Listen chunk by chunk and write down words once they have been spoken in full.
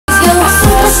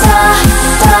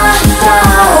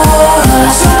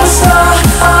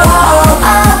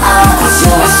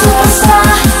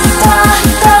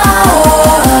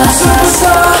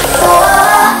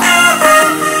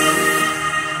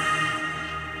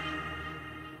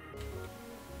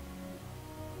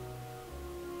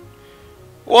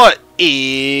What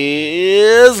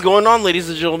is going on, ladies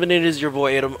and gentlemen? It is your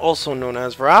boy Adam, also known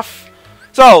as Raph.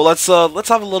 So let's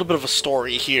have a little bit of a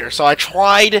story here. So I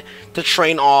tried to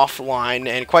train offline,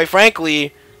 and quite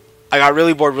frankly, I got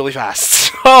really bored really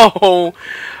fast. So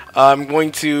I'm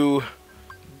going to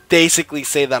basically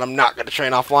say that I'm not going to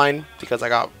train offline because I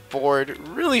got bored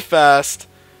really fast.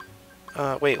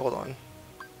 Wait, hold on.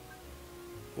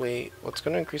 Wait, what's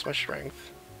going to increase my strength?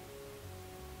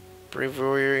 Brave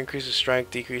Warrior increases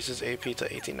strength, decreases AP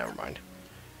to 18, never mind.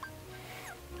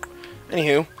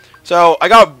 Anywho, so I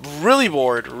got really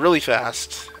bored really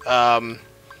fast. I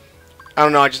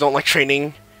don't know, I just don't like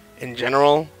training in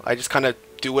general. I just kind of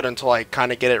do it until I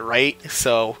kind of get it right,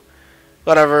 so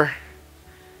whatever.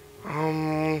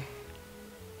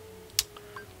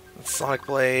 Sonic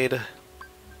Blade.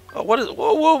 Oh, what is,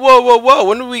 whoa,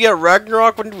 when did we get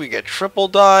Ragnarok? When did we get Triple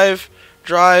Dive?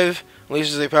 Drive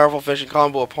unleashes a powerful finishing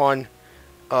combo upon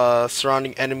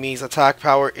surrounding enemies. Attack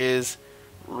power is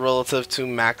relative to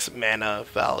max mana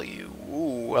value.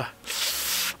 Ooh. I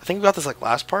think we got this like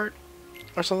last part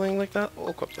or something like that. We'll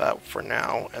equip that for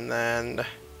now. And then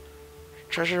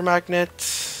Treasure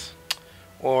Magnet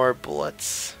or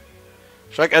Blitz.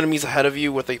 Strike enemies ahead of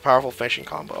you with a powerful finishing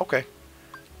combo. Okay.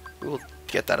 We will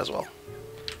get that as well.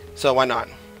 So why not?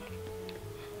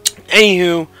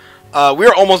 Anywho, we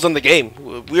are almost done the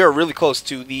game. We are really close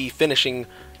to the finishing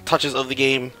touches of the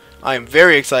game. I am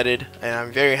very excited, and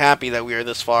I'm very happy that we are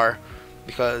this far,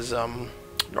 because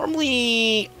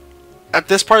normally at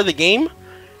this part of the game,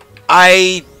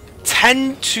 I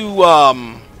tend to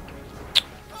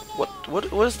what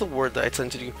is the word that I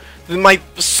tend to do?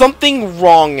 Something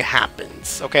wrong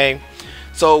happens. Okay,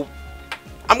 so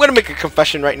I'm gonna make a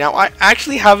confession right now. I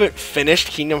actually haven't finished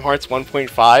Kingdom Hearts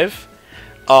 1.5.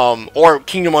 Or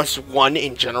Kingdom Hearts 1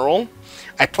 in general.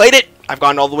 I played it, I've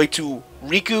gotten all the way to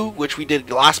Riku, which we did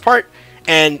the last part,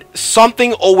 and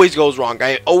something always goes wrong.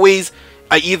 I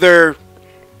either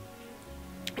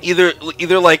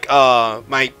like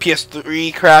my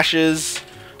PS3 crashes,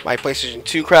 my PlayStation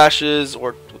 2 crashes,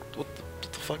 or what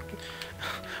the fuck,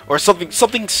 or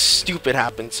something stupid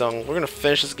happens. So we're gonna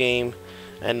finish this game.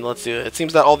 And let's do it. It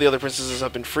seems that all the other princesses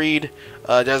have been freed.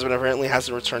 Desmond apparently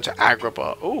hasn't returned to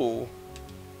Agrabah. Ooh.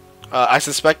 I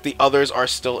suspect the others are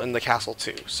still in the castle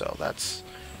too, so that's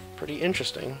pretty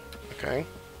interesting. Okay.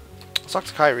 Let's talk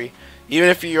to Kairi. Even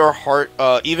if your heart,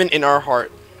 even in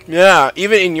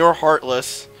your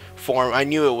heartless form, I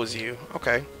knew it was you.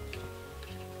 Okay.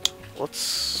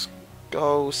 Let's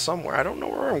go somewhere. I don't know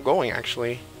where I'm going,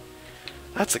 actually.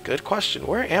 That's a good question.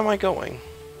 Where am I going?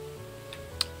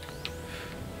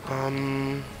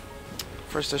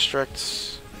 First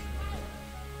district.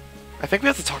 I think we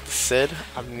have to talk to Sid.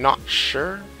 I'm not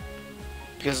sure,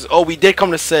 because we did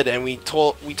come to Sid and we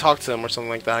talked to him or something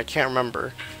like that. I can't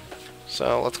remember.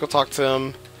 So let's go talk to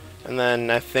him, and then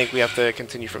I think we have to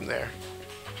continue from there.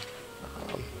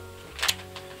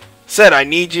 Sid, I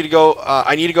need you to go.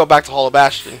 I need to go back to Hollow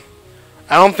Bastion.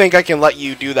 I don't think I can let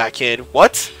you do that, kid.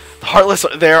 What? The Heartless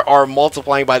there are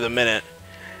multiplying by the minute.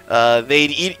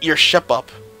 They'd eat your ship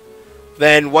up.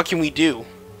 Then what can we do?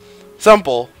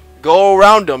 Simple. Go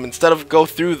around them instead of go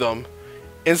through them.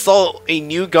 Install a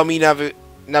new gummy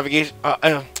navigation.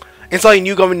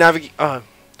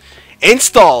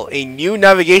 Install a new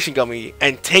navigation gummy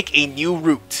and take a new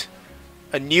route.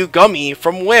 A new gummy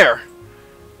from where?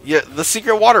 Yeah, the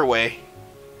secret waterway.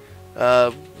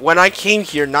 When I came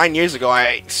here 9 years ago,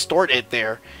 I stored it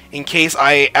there in case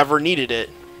I ever needed it.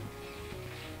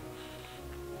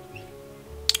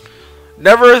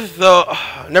 Never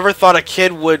thought a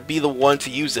kid would be the one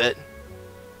to use it.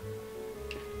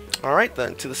 Alright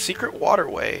then, to the secret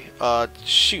waterway.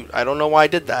 Shoot, I don't know why I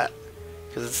did that.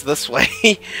 Because it's this way.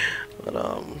 But,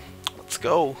 let's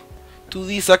go to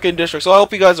the second district. So I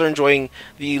hope you guys are enjoying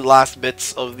the last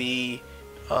bits of the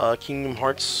Kingdom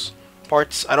Hearts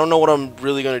parts. I don't know what I'm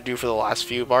really going to do for the last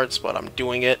few parts, but I'm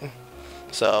doing it.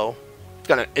 So,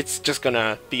 it's just going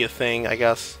to be a thing, I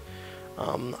guess.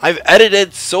 I've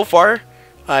edited so far.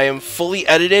 I am fully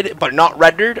edited, but not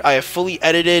rendered. I have fully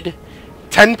edited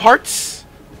 10 parts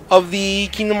of the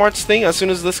Kingdom Hearts thing as soon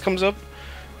as this comes up.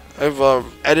 I've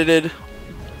edited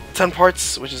 10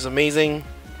 parts, which is amazing.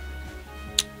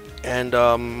 And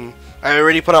I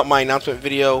already put out my announcement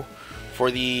video for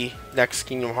the next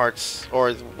Kingdom Hearts,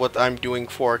 or what I'm doing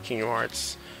for Kingdom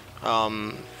Hearts,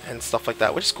 and stuff like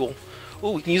that, which is cool.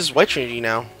 Ooh, we can use White Trinity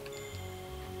now.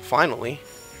 Finally.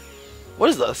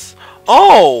 What is this?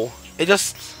 Oh! It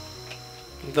just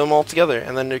them all together,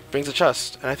 and then it brings a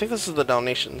chest. And I think this is the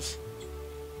Dalmatians.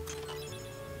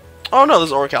 Oh no, this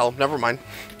is Oracle. Never mind.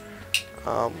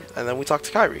 And then we talk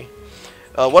to Kairi.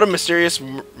 What a mysterious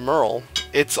Merle.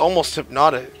 It's almost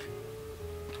hypnotic.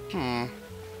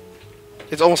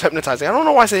 It's almost hypnotizing. I don't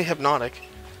know why I say hypnotic.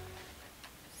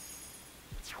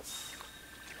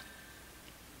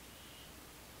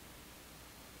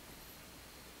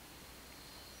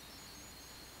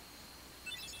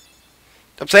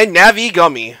 I'm saying Navi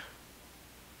Gummy.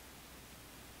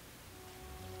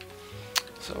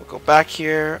 So go back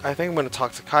here. I think I'm going to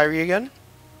talk to Kairi again.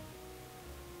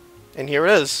 And here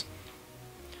it is.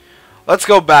 Let's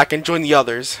go back and join the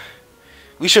others.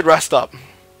 We should rest up.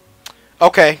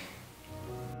 Okay.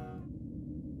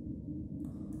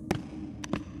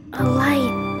 A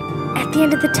light at the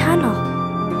end of the tunnel.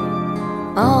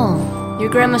 Oh, your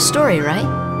grandma's story, right?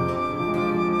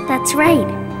 That's right.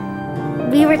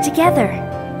 We were together.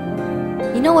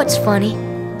 You know what's funny?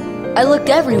 I looked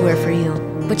everywhere for you,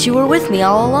 but you were with me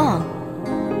all along.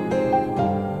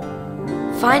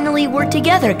 Finally, we're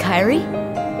together, Kairi.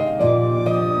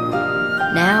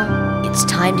 Now, it's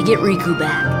time to get Riku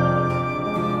back.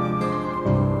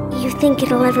 You think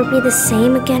it'll ever be the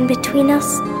same again between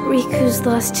us? Riku's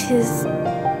lost his...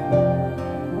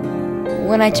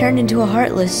 When I turned into a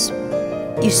Heartless,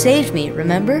 you saved me,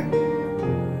 remember?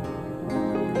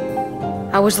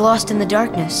 I was lost in the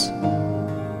darkness.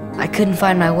 I couldn't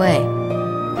find my way.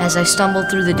 As I stumbled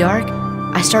through the dark,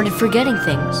 I started forgetting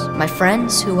things. My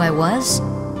friends, who I was.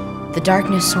 The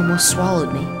darkness almost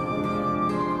swallowed me.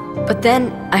 But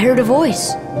then I heard a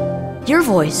voice. Your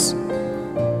voice.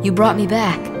 You brought me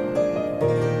back.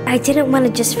 I didn't want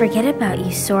to just forget about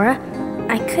you, Sora.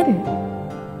 I couldn't.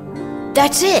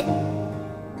 That's it!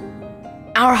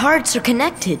 Our hearts are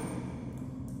connected.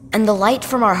 And the light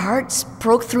from our hearts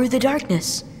broke through the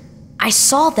darkness. I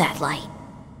saw that light.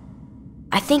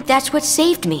 I think that's what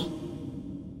saved me.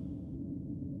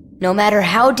 No matter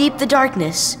how deep the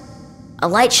darkness, a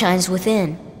light shines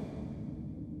within.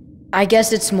 I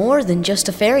guess it's more than just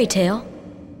a fairy tale.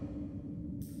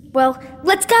 Well,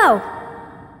 let's go!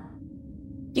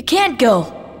 You can't go.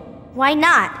 Why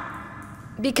not?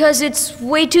 Because it's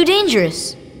way too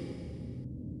dangerous.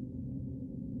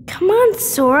 Come on,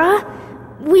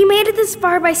 Sora. We made it this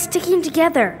far by sticking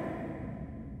together.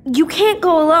 You can't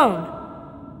go alone.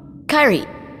 Kairi,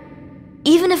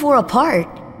 even if we're apart,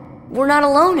 we're not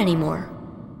alone anymore,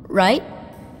 right?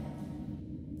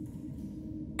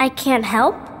 I can't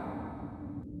help?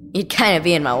 You'd kind of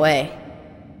be in my way.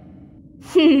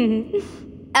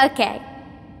 Okay.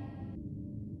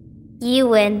 You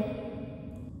win.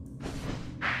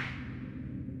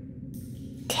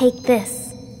 Take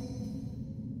this.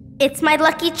 It's my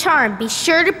lucky charm. Be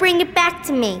sure to bring it back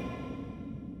to me.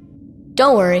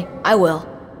 Don't worry, I will.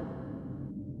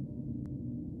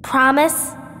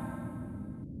 Promise?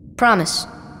 Promise.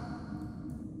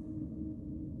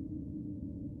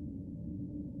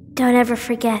 Don't ever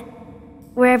forget.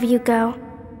 Wherever you go,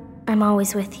 I'm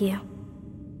always with you.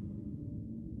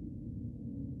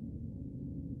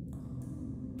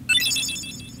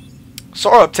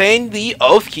 Sora obtained the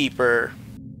Oathkeeper.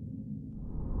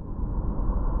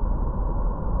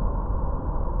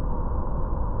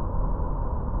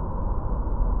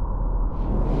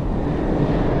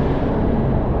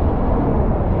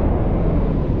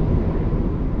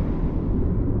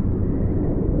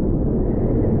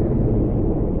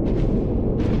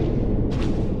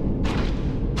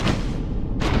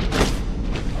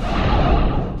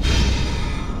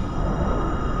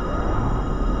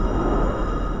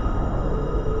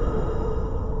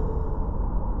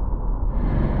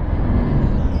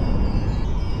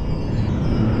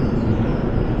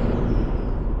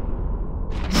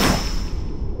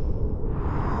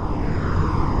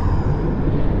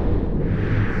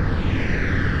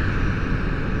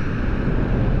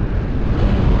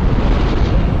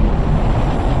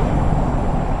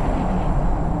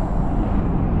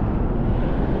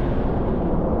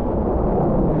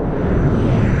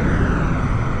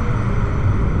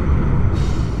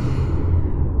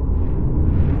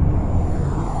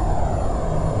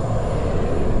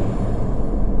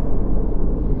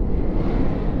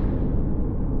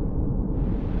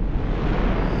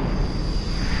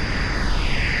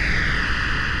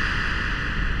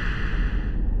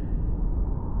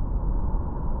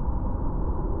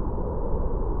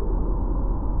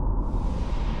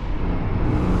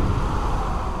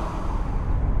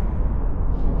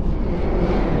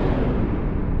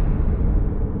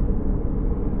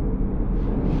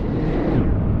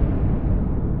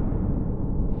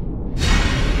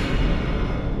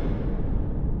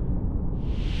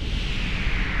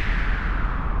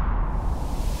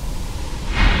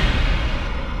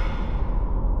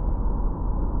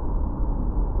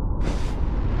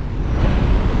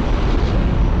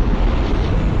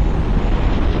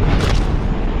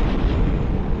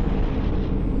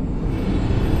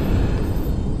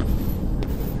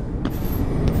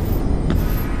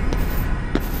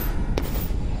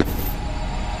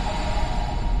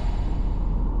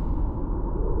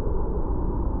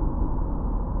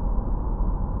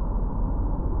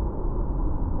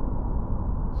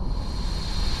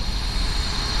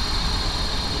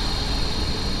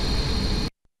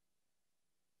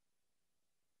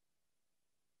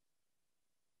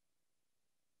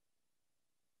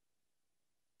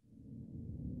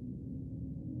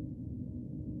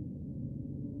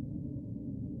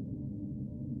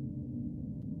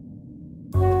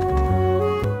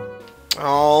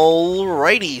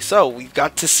 Alrighty, so we've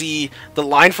got to see the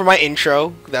line for my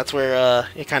intro. That's where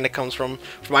it kind of comes from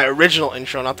my original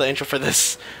intro, not the intro for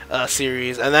this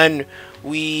series. And then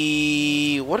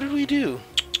what did we do?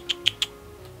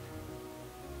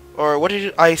 Or what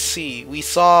did I see? We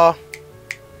saw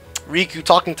Riku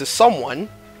talking to someone.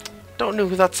 Don't know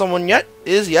who that someone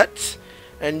is yet.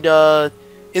 And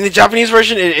in the Japanese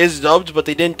version it is dubbed, but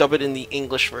they didn't dub it in the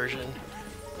English version.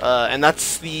 And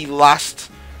that's the last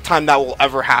time that will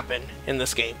ever happen in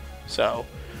this game. So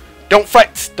don't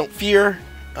fret, don't fear.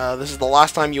 This is the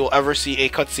last time you will ever see a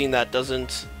cutscene that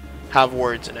doesn't have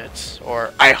words in it.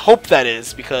 Or I hope that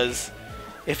is, because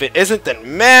if it isn't,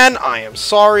 then man, I am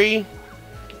sorry.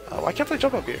 Why can't I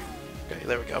jump up here? Okay,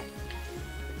 there we go.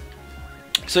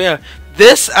 So yeah,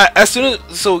 this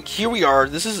so here we are.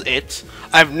 This is it.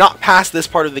 I have not passed this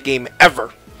part of the game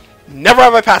ever. Never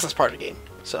have I passed this part of the game.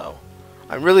 So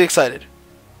I'm really excited.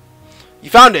 You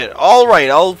found it. All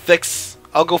right, I'll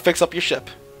go fix up your ship.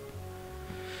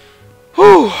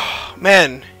 Whew,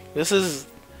 man, this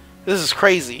is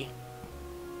crazy.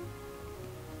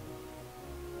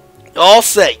 All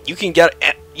set. You can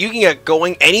get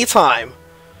going anytime.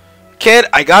 Kid,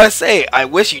 I gotta say, I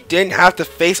wish you didn't have to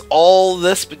face all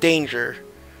this danger.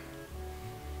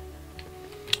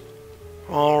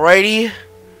 Alrighty.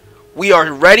 We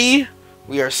are ready.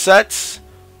 We are set.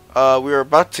 We are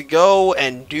about to go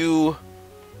and do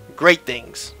great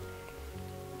things.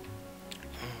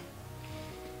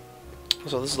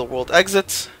 So this is the world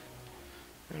exit.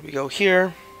 And we go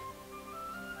here.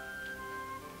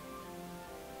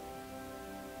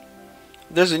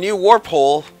 There's a new warp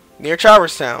hole near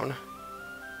Traverse Town.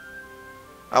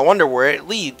 I wonder where it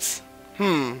leads.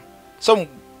 Some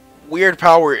weird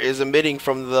power is emitting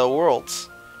from the worlds.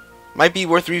 Might be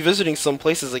worth revisiting some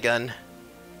places again.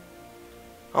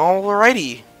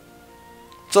 Alrighty.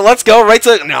 So let's go right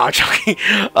to... No, I'm joking.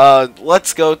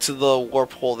 Let's go to the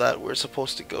warp hole that we're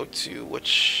supposed to go to,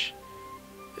 which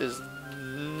is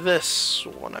this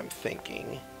one, I'm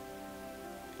thinking.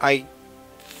 I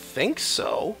think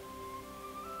so.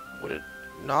 Would it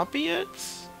not be it?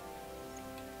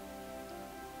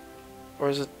 Or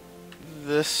is it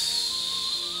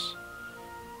this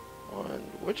one?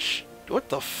 Which... What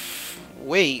the f...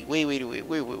 Wait, whoa.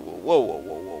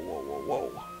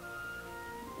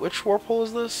 Which warp hole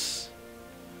is this?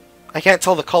 I can't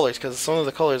tell the colors because some of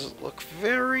the colors look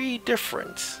very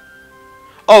different.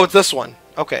 Oh, it's this one.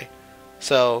 Okay.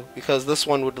 So, because this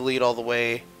one would lead all the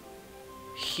way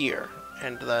here.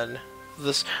 And then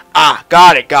this... Ah,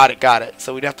 got it.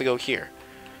 So we'd have to go here.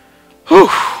 Whew,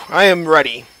 I am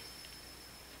ready.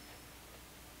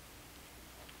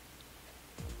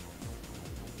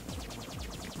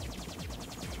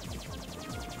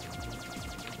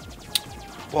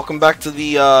 Welcome back to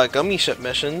the Gummy Ship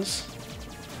missions.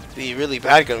 The really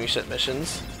bad Gummy Ship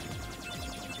missions.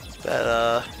 That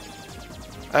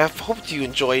I have hoped you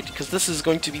enjoyed, because this is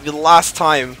going to be the last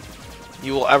time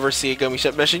you will ever see a Gummy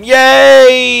Ship mission.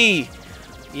 Yay!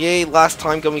 Yay, last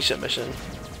time Gummy Ship mission.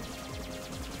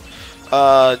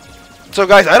 So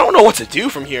guys, I don't know what to do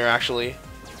from here, actually.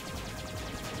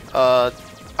 I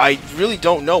really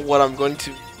don't know what I'm going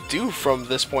to do from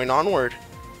this point onward.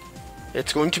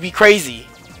 It's going to be crazy.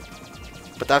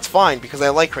 But that's fine, because I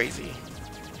like crazy.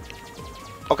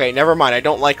 Okay, never mind, I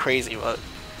don't like crazy, but...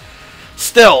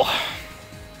 Still!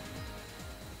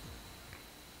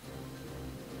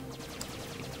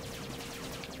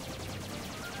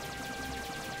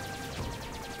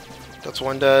 That's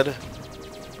one dead.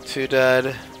 2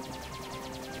 dead.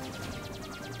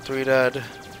 3 dead.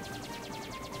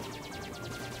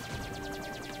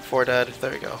 4 dead. There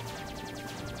we go.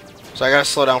 So I gotta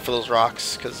slow down for those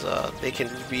rocks, because they can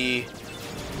be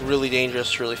really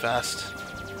dangerous really fast.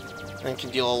 And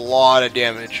can deal a lot of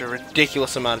damage, a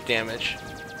ridiculous amount of damage.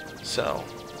 So.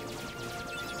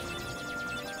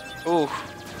 Ooh.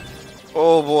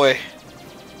 Oh boy.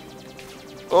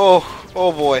 Oh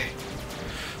boy.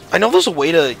 I know there's a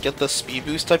way to get the speed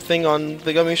boost type thing on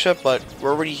the Gummy Ship, but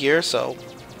we're already here, so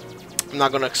I'm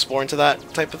not going to explore into that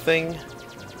type of thing.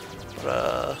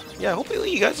 But, yeah,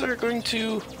 hopefully you guys are going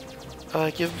to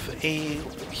give a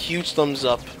huge thumbs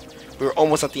up. We're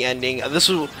almost at the ending. This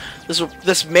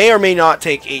may or may not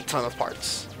take a ton of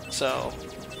parts. So,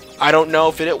 I don't know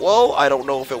if it will, I don't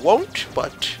know if it won't,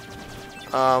 but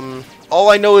all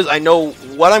I know is I know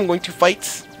what I'm going to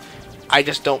fight. I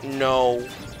just don't know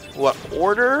what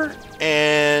order,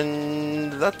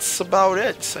 and that's about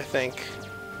it, I think.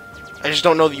 I just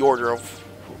don't know the order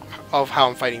of how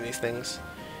I'm fighting these things.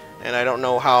 And I don't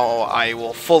know how I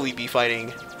will fully be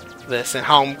fighting this and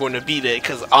how I'm going to beat it,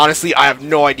 because honestly I have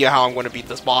no idea how I'm going to beat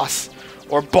this boss.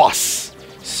 Or boss.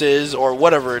 Sizz or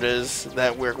whatever it is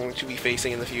that we're going to be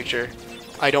facing in the future.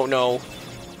 I don't know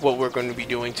what we're going to be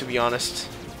doing, to be honest.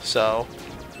 So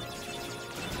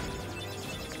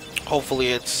hopefully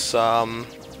it's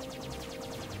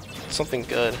something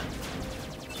good.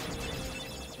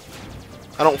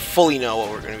 I don't fully know what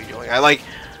we're going to be doing.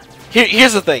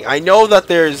 Here's the thing. I know that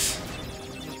there's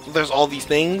all these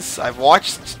things. I've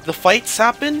watched the fights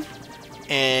happen,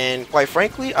 and quite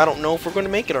frankly, I don't know if we're going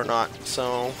to make it or not.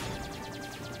 So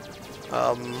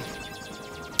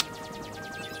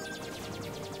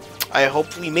I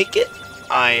hope we make it.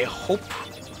 I hope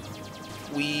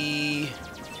we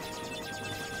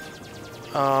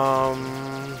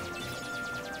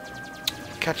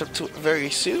catch up to it very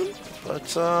soon,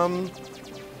 but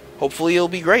hopefully it'll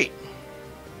be great.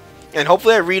 And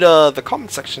hopefully I read the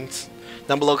comment sections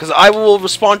down below, because I will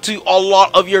respond to a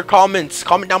lot of your comments.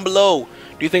 Comment down below.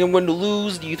 Do you think I'm going to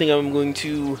lose? Do you think I'm going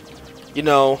to, you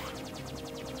know,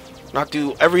 not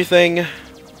do everything?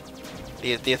 Do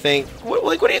you think what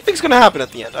do you think is going to happen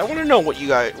at the end? I want to know what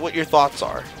your thoughts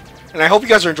are. And I hope you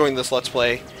guys are enjoying this Let's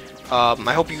Play.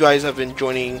 I hope you guys have been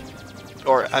enjoying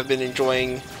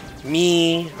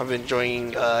me. I've been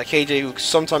enjoying KJ, who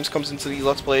sometimes comes into these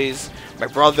Let's Plays. My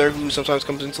brother, who sometimes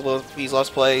comes into these Let's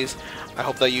Plays. I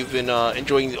hope that you've been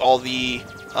enjoying all the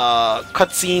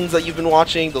cutscenes that you've been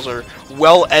watching. Those are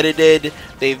well edited.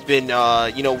 They've been,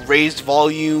 you know, raised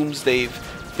volumes. They've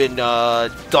been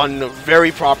done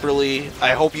very properly.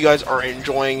 I hope you guys are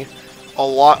enjoying a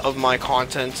lot of my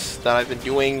content that I've been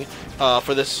doing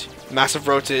for this massive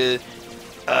road to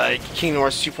Kingdom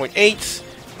Hearts 2.8.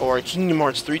 Or Kingdom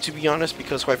Hearts 3, to be honest,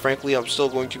 because quite frankly I'm still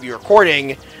going to be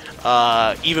recording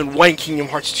even when Kingdom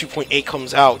Hearts 2.8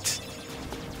 comes out.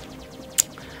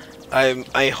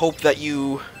 I hope that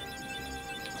you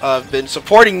have been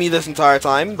supporting me this entire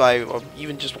time by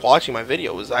even just watching my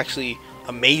video. It was actually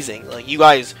amazing. Like, you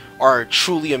guys are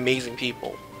truly amazing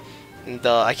people, and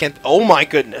I can't. Oh my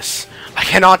goodness, I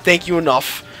cannot thank you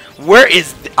enough.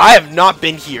 I have not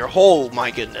been here. Oh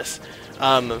my goodness.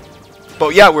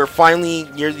 But yeah, we're finally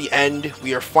near the end.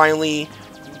 We are finally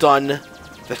done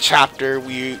the chapter.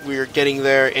 We are getting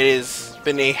there. It has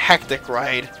been a hectic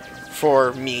ride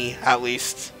for me, at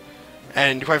least.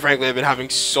 And quite frankly, I've been having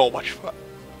so much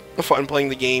fun playing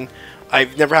the game.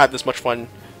 I've never had this much fun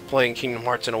playing Kingdom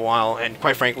Hearts in a while. And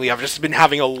quite frankly, I've just been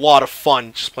having a lot of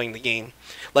fun just playing the game.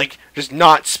 Like, just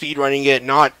not speedrunning it,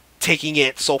 not taking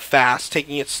it so fast,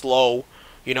 taking it slow.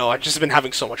 You know, I've just been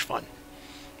having so much fun.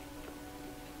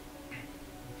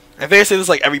 I think I say this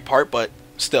like every part, but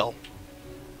still.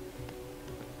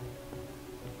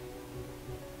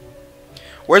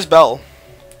 Where's Belle?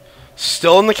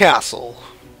 Still in the castle.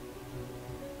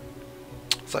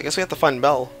 So I guess we have to find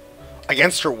Belle.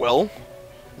 Against her will?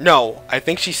 No, I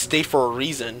think she stayed for a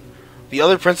reason. The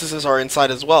other princesses are inside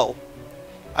as well.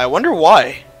 I wonder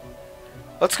why.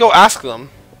 Let's go ask them.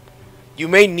 You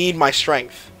may need my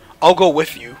strength. I'll go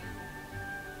with you.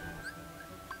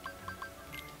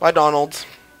 Bye, Donald.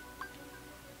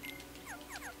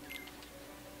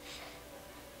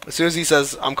 As soon as he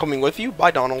says, I'm coming with you, bye,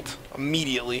 Donald.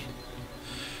 Immediately.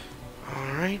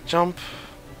 Alright, jump.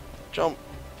 Jump.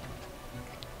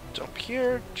 Jump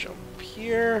here, jump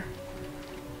here.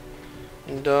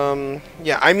 And,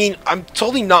 yeah, I mean, I'm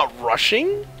totally not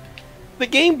rushing the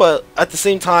game, but at the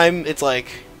same time, it's like,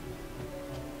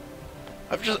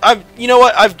 you know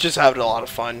what, I've just had a lot of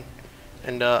fun.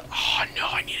 And, oh no,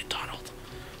 I needed Donald.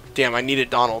 Damn, I needed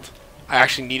Donald. I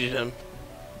actually needed him.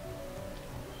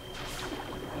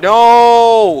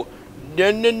 No!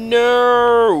 No, no,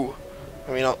 no!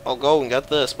 I mean, I'll go and get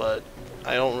this, but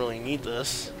I don't really need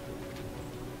this.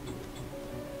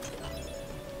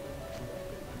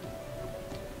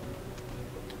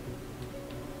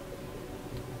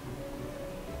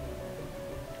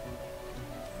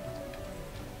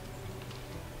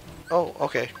 Oh,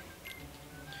 okay.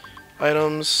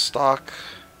 Items, stock.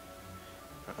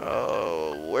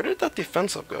 Where did that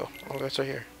defense up go? Oh, that's right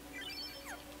here.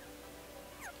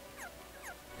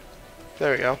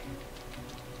 There we go.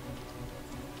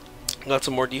 Got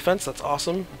some more defense, that's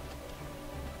awesome.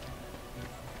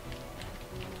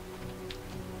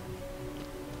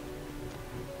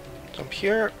 Jump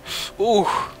here. Ooh!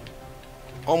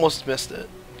 Almost missed it.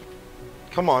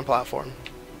 Come on, platform.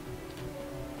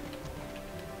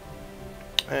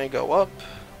 And go up.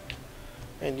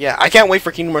 And yeah, I can't wait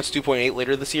for Kingdom Hearts 2.8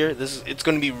 later this year. It's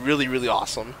going to be really, really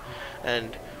awesome.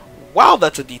 And wow,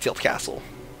 that's a detailed castle.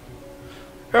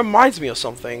 It reminds me of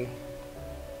something.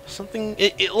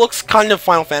 It looks kind of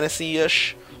Final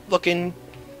Fantasy-ish looking.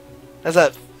 Has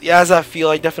that feel?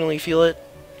 I definitely feel it.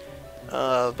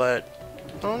 But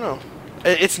I don't know.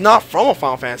 It's not from a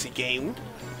Final Fantasy game,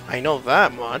 I know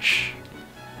that much.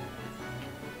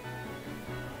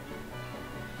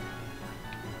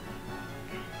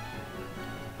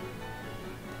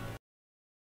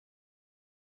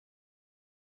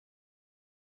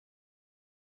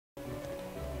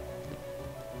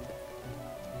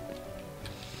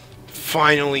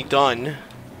 Finally done.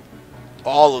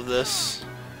 All of this.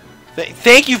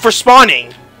 Thank you for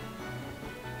spawning!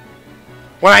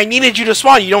 When I needed you to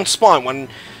spawn, you don't spawn. When...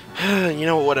 you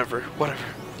know, whatever. Whatever.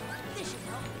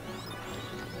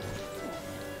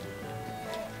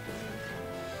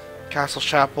 Castle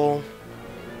Chapel.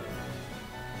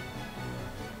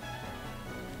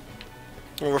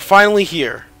 And we're finally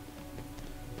here.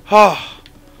 Oh,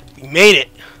 we made it.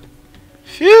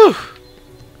 Phew.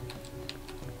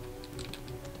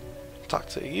 Talk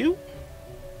to you.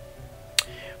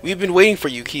 We've been waiting for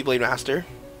you, Keyblade Master.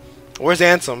 Where's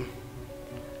Ansem?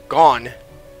 Gone.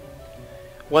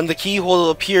 When the keyhole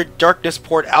appeared, darkness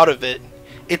poured out of it.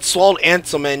 It swallowed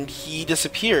Ansem and he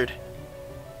disappeared.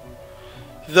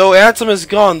 Though Ansem is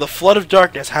gone, the flood of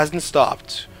darkness hasn't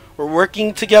stopped. We're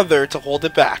working together to hold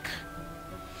it back.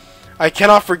 I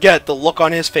cannot forget the look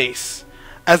on his face.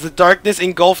 As the darkness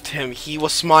engulfed him, he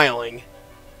was smiling.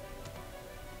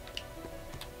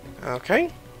 Okay.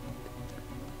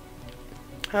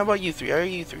 How about you three? How are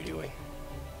you three doing?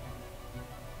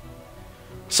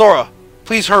 Sora,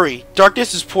 please hurry.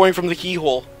 Darkness is pouring from the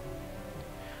keyhole.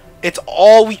 It's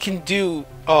all we can do.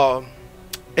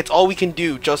 It's all we can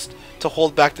do just to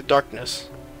hold back the darkness.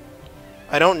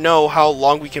 I don't know how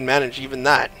long we can manage even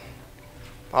that.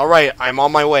 Alright, I'm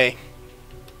on my way.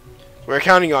 We're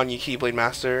counting on you, Keyblade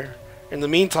Master. In the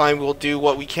meantime, we'll do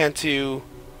what we can to...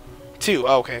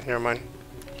 Oh, okay, never mind.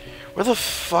 Where the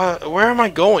fuck... Where am I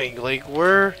going? Like,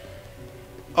 where...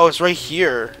 Oh, it's right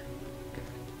here.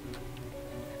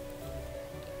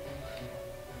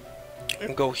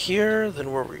 And go here,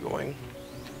 then where are we going?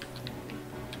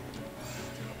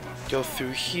 Go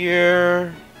through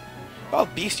here. Wow,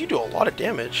 Beast, you do a lot of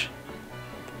damage.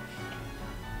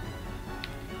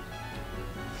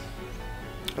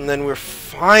 And then we're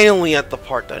finally at the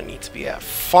part that I need to be at.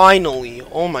 Finally!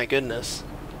 Oh my goodness.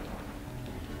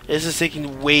 This is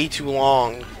taking way too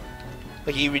long.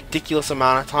 Like a ridiculous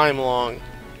amount of time long.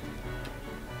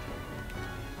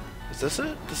 Is this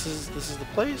it? This is the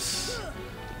place?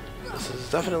 This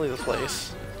is definitely the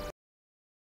place.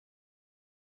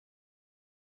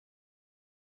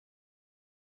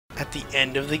 At the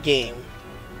end of the game.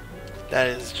 That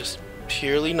is just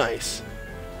purely nice.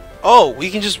 Oh, we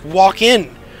can just walk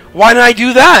in. Why did I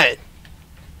do that?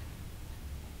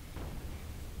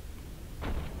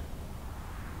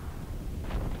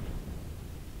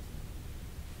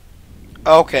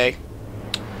 Okay.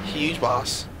 Huge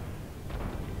boss.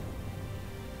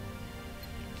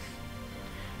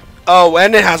 Oh,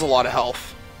 and it has a lot of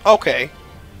health. Okay.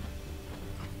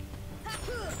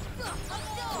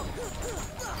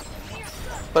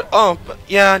 But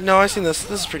yeah, no, I've seen this.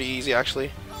 This is pretty easy,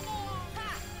 actually.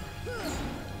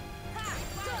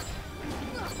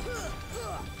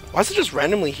 Why is it just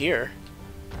randomly here?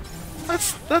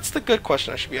 That's the good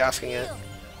question I should be asking it.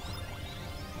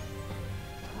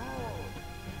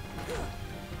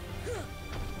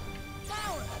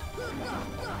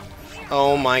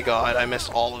 Oh my god, I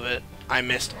missed all of it. I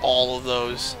missed all of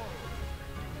those.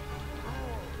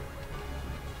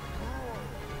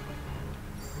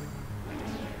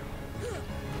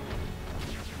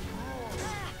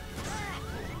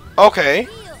 Okay.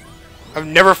 I've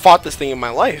never fought this thing in my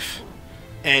life.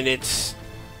 And it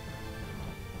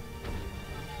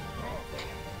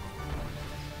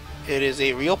is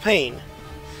a real pain.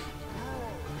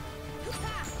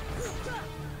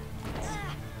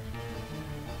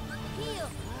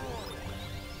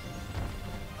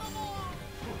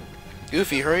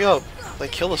 Goofy, hurry up.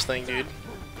 Like, kill this thing, dude.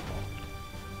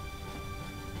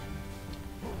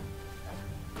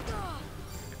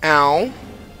 Ow.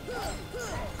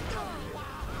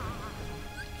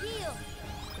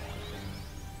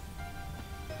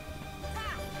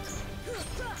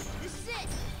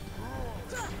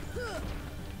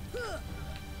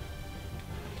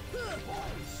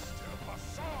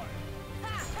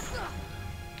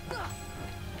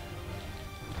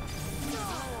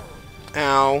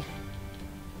 Ow.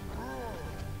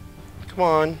 Come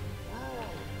on.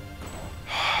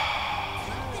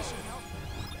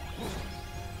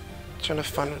 I'm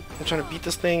trying to beat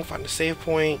this thing, find a save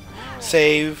point,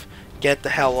 save, get the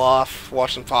hell off,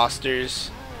 watch some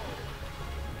Fosters.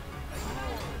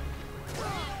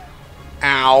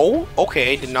 Ow.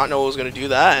 Okay, did not know I was gonna do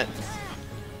that.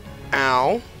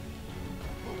 Ow.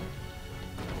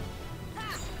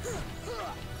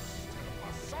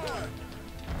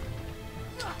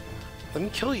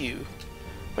 Let me kill you.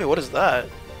 Wait, what is that?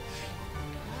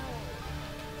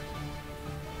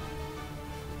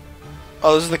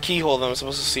 Oh, this is the keyhole that I'm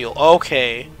supposed to seal.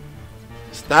 Okay.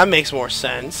 So that makes more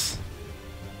sense.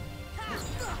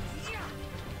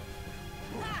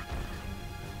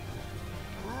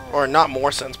 Or not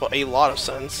more sense, but a lot of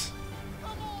sense.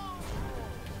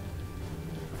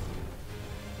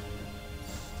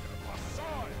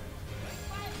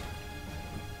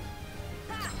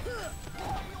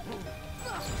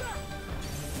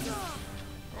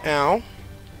 Ow.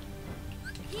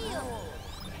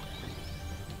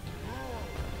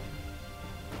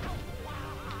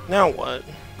 Now what?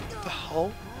 What the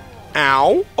hell?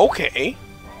 Ow. Okay.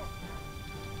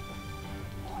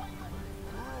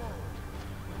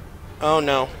 Oh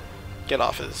no. Get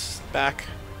off his back.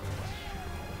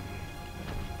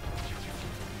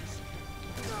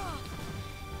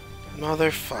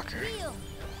 Motherfucker.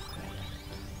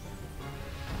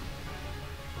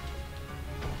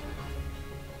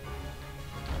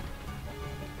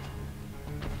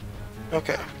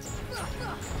 Okay.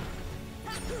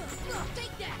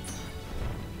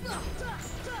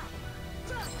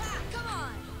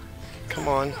 Come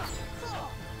on.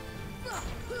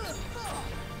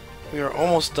 We are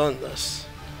almost done this.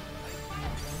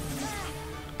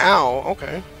 Ow,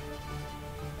 okay.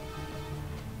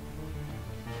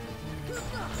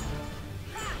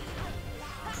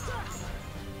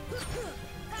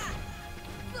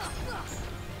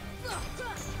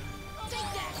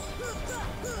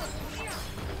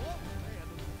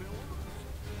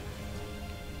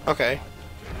 Okay.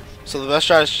 So the best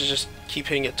strategy is just keep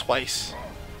hitting it twice,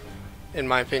 in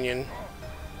my opinion.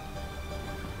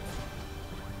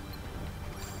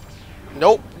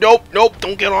 Nope, nope, nope,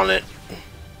 don't get on it.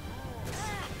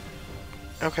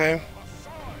 Okay.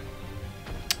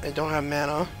 I don't have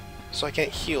mana, so I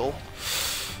can't heal.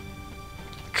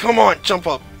 Come on, jump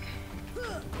up.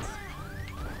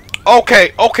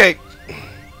 Okay, okay.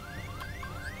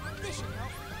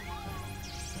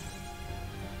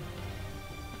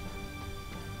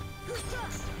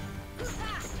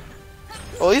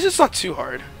 Well, at least it's not too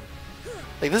hard.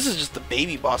 Like, this is just the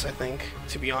baby boss, I think,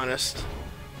 to be honest.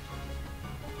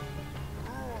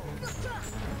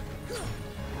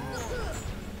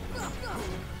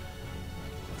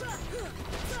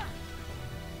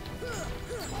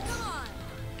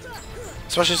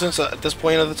 Especially since at this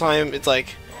point of the time, it's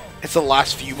like, it's the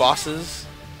last few bosses.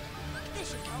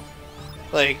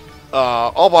 Like,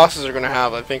 all bosses are gonna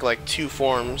have, I think, like 2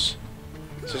 forms.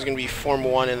 So there's gonna be form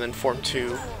 1 and then form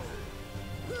 2.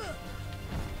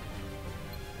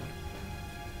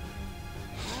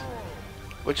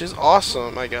 Which is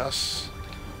awesome, I guess.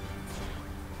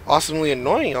 Awesomely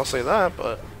annoying, I'll say that,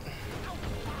 but...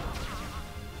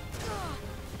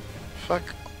 Fuck.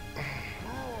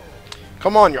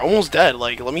 Come on, you're almost dead.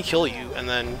 Like, let me kill you, and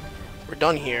then we're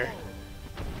done here.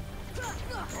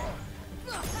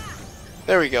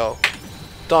 There we go.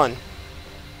 Done.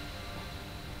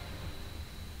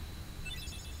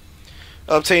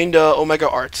 Obtained Omega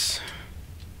Arts.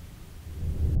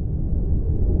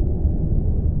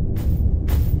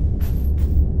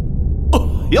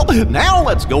 Yep, now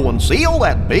let's go and seal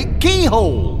that big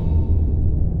keyhole.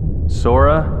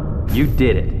 Sora, you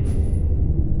did it.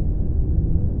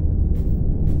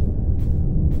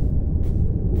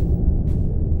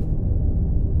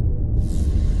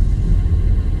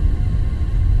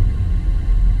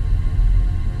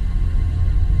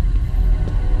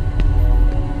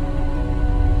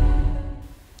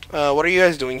 What are you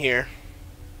guys doing here?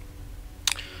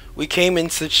 We came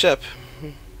into the ship.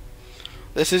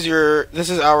 This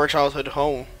is our childhood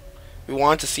home. We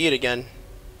want to see it again.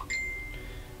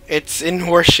 It's in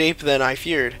worse shape than I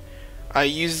feared. It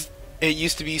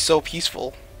used to be so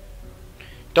peaceful.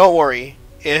 Don't worry.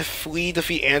 If we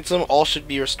defeat Ansem, all should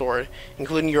be restored,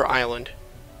 including your island.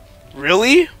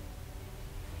 Really?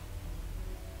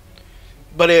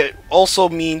 But it also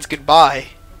means goodbye.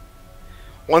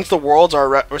 Once the worlds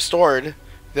are restored,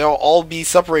 they'll all be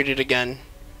separated again.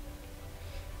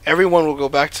 Everyone will go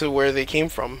back to where they came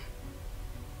from.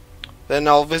 Then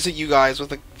I'll visit you guys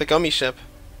with the gummy ship.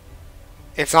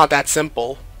 It's not that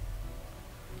simple.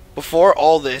 Before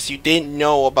all this, you didn't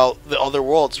know about the other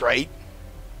worlds, right?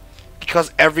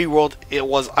 Because every world, it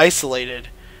was isolated.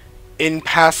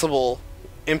 Impassable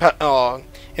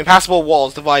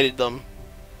walls divided them.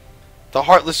 The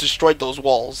Heartless destroyed those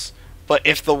walls. But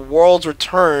if the worlds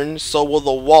return, so will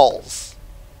the walls.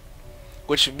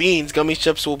 Which means gummy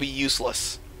ships will be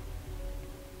useless.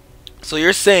 So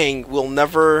you're saying we'll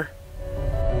never...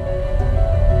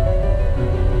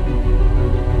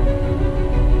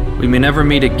 We may never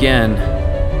meet again,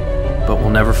 but we'll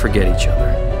never forget each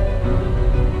other.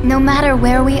 No matter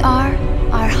where we are,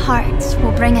 our hearts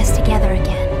will bring us together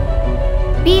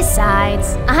again.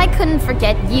 Besides, I couldn't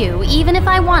forget you even if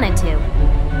I wanted to.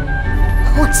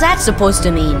 What's that supposed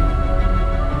to mean?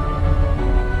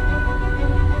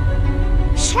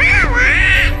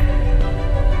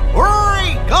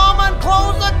 Hurry! Come and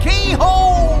close the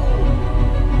keyhole!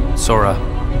 Sora,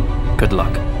 good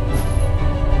luck.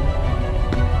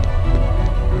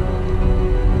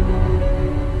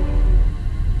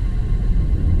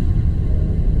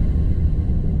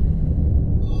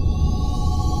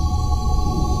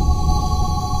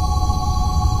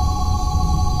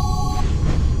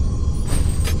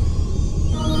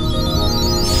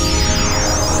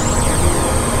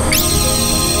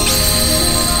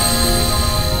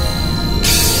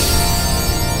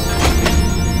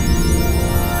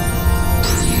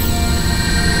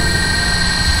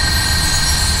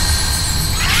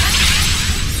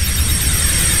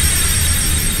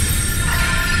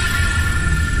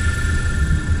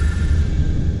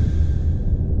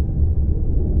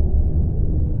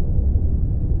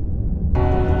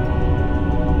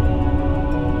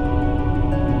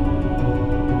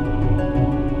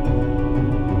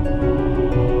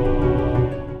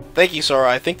 Thank you, Sora.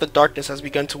 I think the darkness has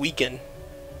begun to weaken.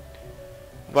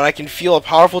 But I can feel a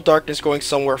powerful darkness going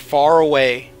somewhere far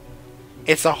away.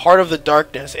 It's the heart of the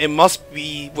darkness. It must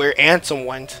be where Ansem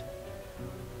went.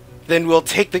 Then we'll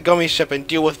take the gummy ship and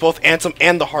deal with both Ansem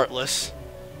and the Heartless.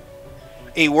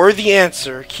 A worthy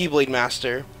answer, Keyblade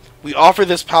Master. We offer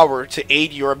this power to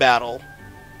aid your battle.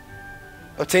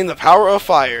 Obtain the power of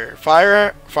fire.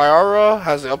 Fyara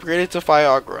has upgraded to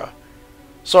Fyagra.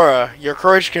 Sora, your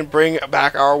courage can bring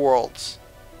back our worlds.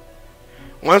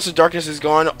 Once the darkness is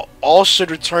gone, all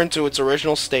should return to its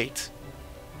original state.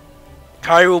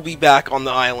 Kai will be back on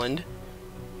the island.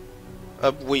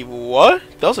 Wait, what?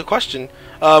 That was a question.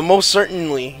 Most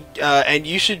certainly. And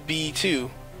you should be too.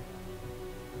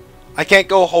 I can't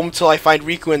go home till I find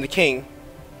Riku and the king.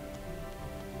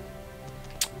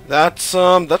 That's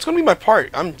gonna be my part.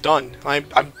 I'm done.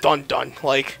 I'm done.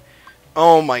 Like,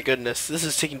 oh my goodness, this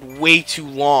is taking way too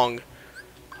long.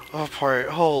 Oh, part.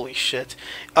 Holy shit.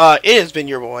 It has been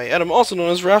your boy Adam, also known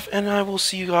as Ref, and I will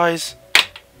see you guys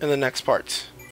in the next part.